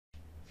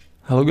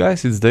Hello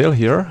guys, it's Dale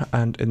here,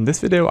 and in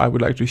this video I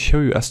would like to show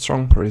you a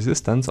strong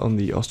resistance on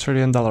the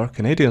Australian dollar,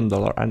 Canadian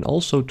dollar, and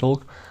also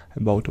talk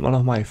about one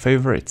of my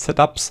favorite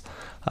setups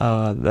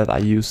that I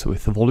use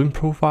with the volume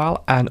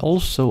profile, and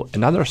also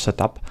another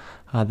setup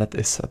that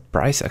is a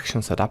price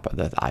action setup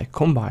that I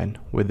combine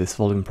with this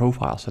volume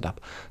profile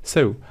setup.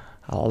 So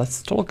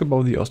let's talk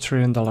about the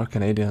Australian dollar,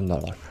 Canadian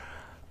dollar.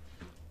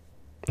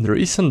 The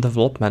recent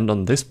development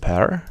on this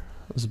pair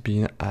has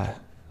been a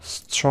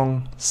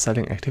strong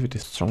selling activity,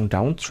 strong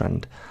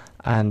downtrend,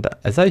 and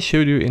as I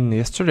showed you in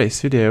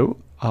yesterday's video,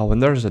 when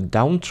there's a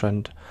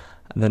downtrend,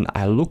 then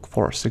I look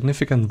for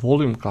significant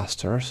volume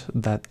clusters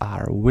that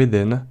are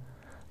within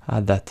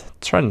that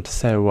trend.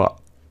 So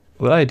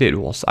what I did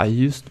was I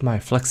used my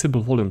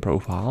flexible volume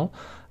profile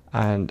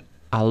and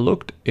I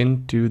looked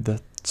into the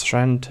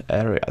trend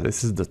area.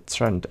 This is the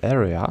trend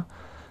area,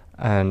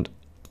 and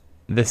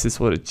this is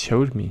what it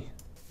showed me.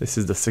 This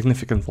is the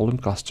significant volume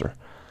cluster.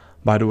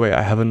 By the way,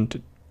 I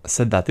haven't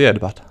said that yet,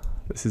 but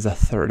this is a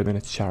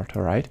 30-minute chart,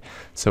 alright?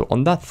 So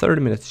on that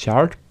 30-minute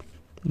chart,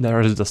 there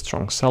is the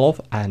strong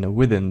sell-off, and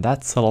within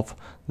that sell-off,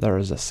 there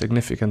is a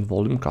significant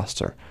volume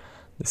cluster.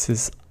 This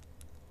is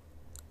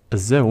a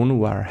zone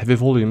where heavy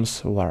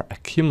volumes were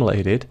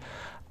accumulated,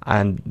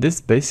 and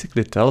this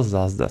basically tells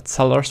us that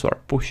sellers were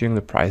pushing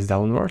the price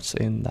downwards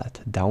in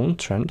that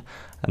downtrend,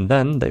 and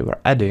then they were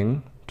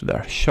adding to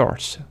their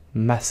shorts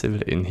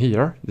massively in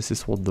here. This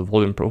is what the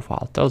volume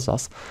profile tells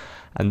us.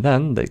 And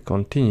then they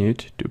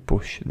continued to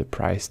push the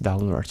price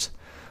downwards.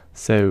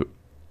 So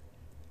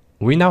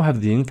we now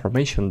have the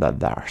information that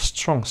there are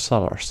strong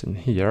sellers in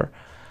here,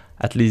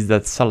 at least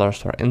that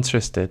sellers were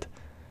interested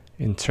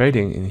in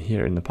trading in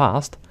here in the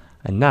past.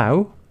 And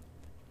now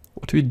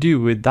what we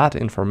do with that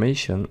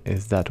information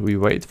is that we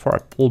wait for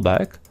a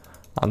pullback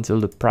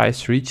until the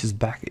price reaches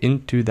back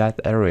into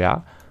that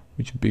area,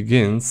 which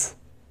begins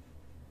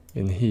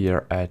in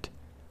here at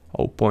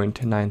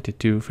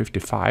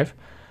 0.9255.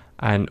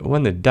 And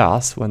when it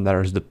does, when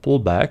there is the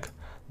pullback,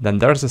 then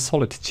there's a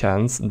solid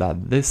chance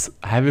that this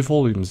heavy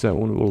volume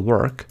zone will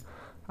work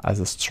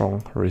as a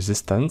strong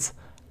resistance,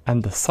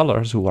 and the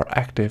sellers who were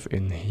active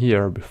in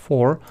here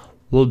before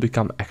will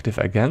become active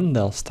again.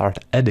 They'll start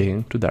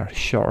adding to their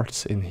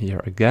shorts in here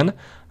again,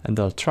 and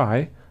they'll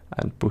try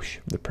and push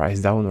the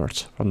price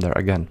downwards from there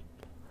again.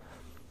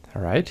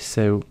 Alright,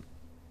 so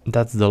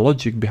that's the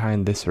logic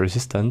behind this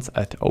resistance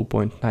at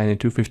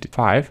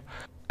 0.9255,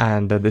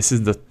 and this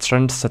is the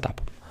trend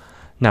setup.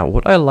 Now,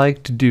 what I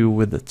like to do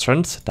with the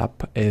trend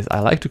setup is I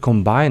like to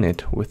combine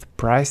it with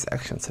price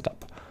action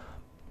setup,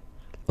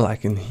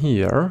 like in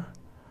here.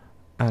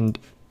 And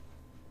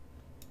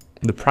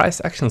the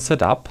price action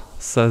setup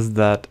says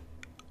that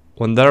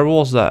when there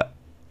was a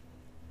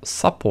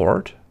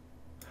support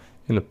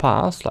in the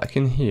past, like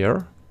in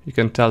here, you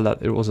can tell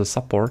that it was a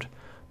support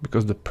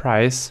because the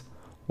price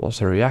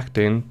was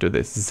reacting to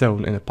this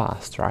zone in the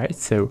past, right?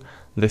 So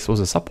this was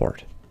a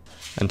support.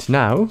 And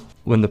now,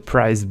 when the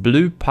price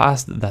blew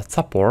past that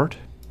support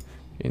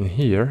in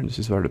here, this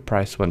is where the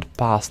price went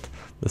past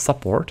the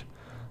support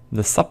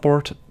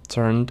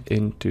turned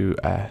into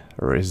a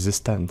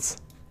resistance.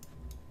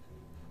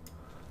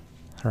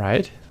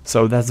 Right?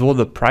 So that's what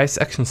the price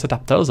action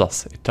setup tells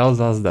us. It tells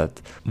us that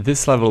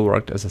this level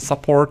worked as a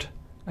support,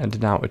 and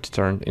now it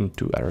turned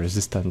into a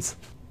resistance.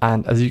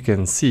 And as you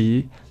can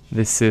see,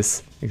 this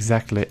is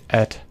exactly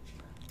at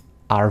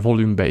our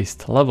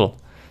volume-based level.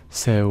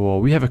 So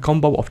we have a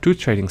combo of two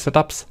trading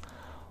setups.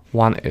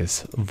 One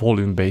is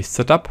volume-based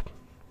setup.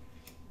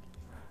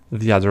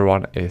 The other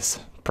one is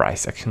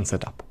price action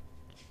setup.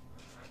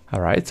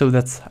 Alright, so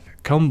that's a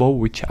combo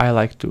which I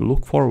like to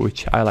look for,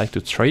 which I like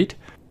to trade.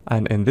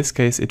 And in this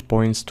case, it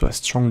points to a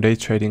strong day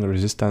trading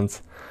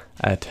resistance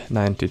at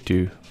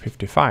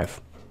 92.55.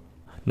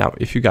 Now,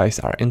 if you guys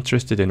are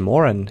interested in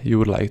more and you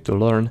would like to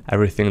learn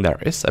everything there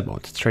is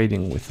about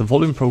trading with the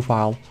volume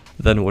profile,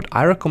 then what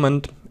I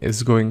recommend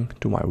is going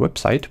to my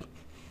website,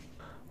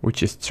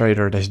 which is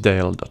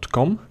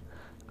trader-dale.com,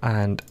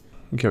 and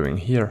going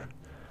here,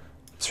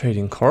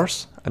 trading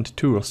course and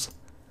tools.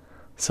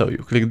 So you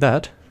click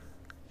that,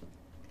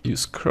 you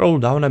scroll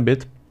down a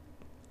bit,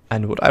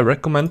 and what I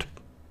recommend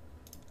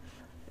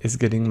is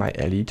getting my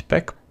elite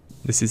pack.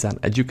 This is an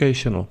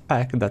educational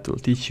pack that will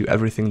teach you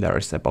everything there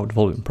is about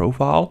volume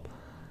profile.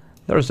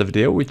 There is a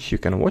video which you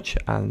can watch,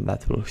 and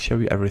that will show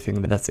you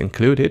everything that's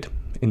included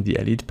in the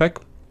elite pack.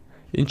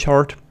 In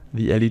short,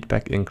 the elite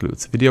pack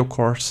includes video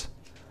course,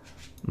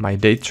 my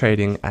day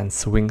trading and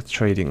swing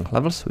trading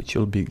levels, which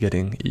you'll be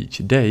getting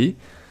each day.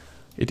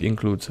 It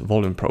includes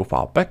volume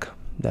profile pack,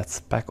 that's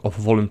pack of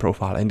volume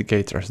profile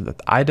indicators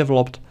that I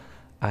developed,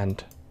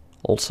 and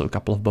also a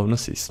couple of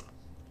bonuses.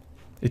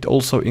 It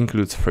also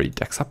includes free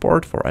tech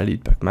support for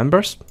elite pack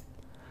members,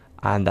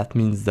 and that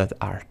means that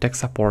our tech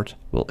support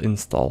will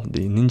install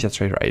the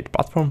NinjaTrader 8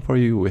 platform for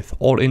you with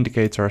all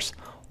indicators,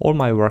 all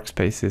my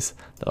workspaces.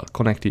 They'll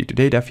connect you to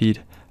data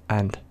feed,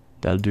 and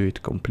they'll do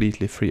it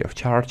completely free of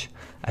charge,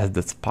 as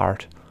that's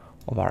part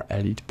of our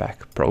elite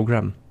pack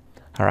program.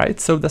 Alright,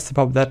 so that's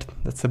about that.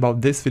 That's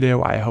about this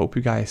video. I hope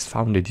you guys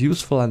found it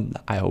useful and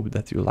I hope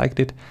that you liked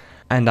it.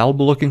 And I'll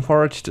be looking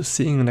forward to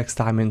seeing you next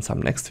time in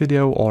some next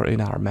video or in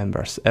our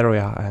members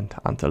area. And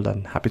until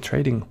then, happy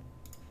trading.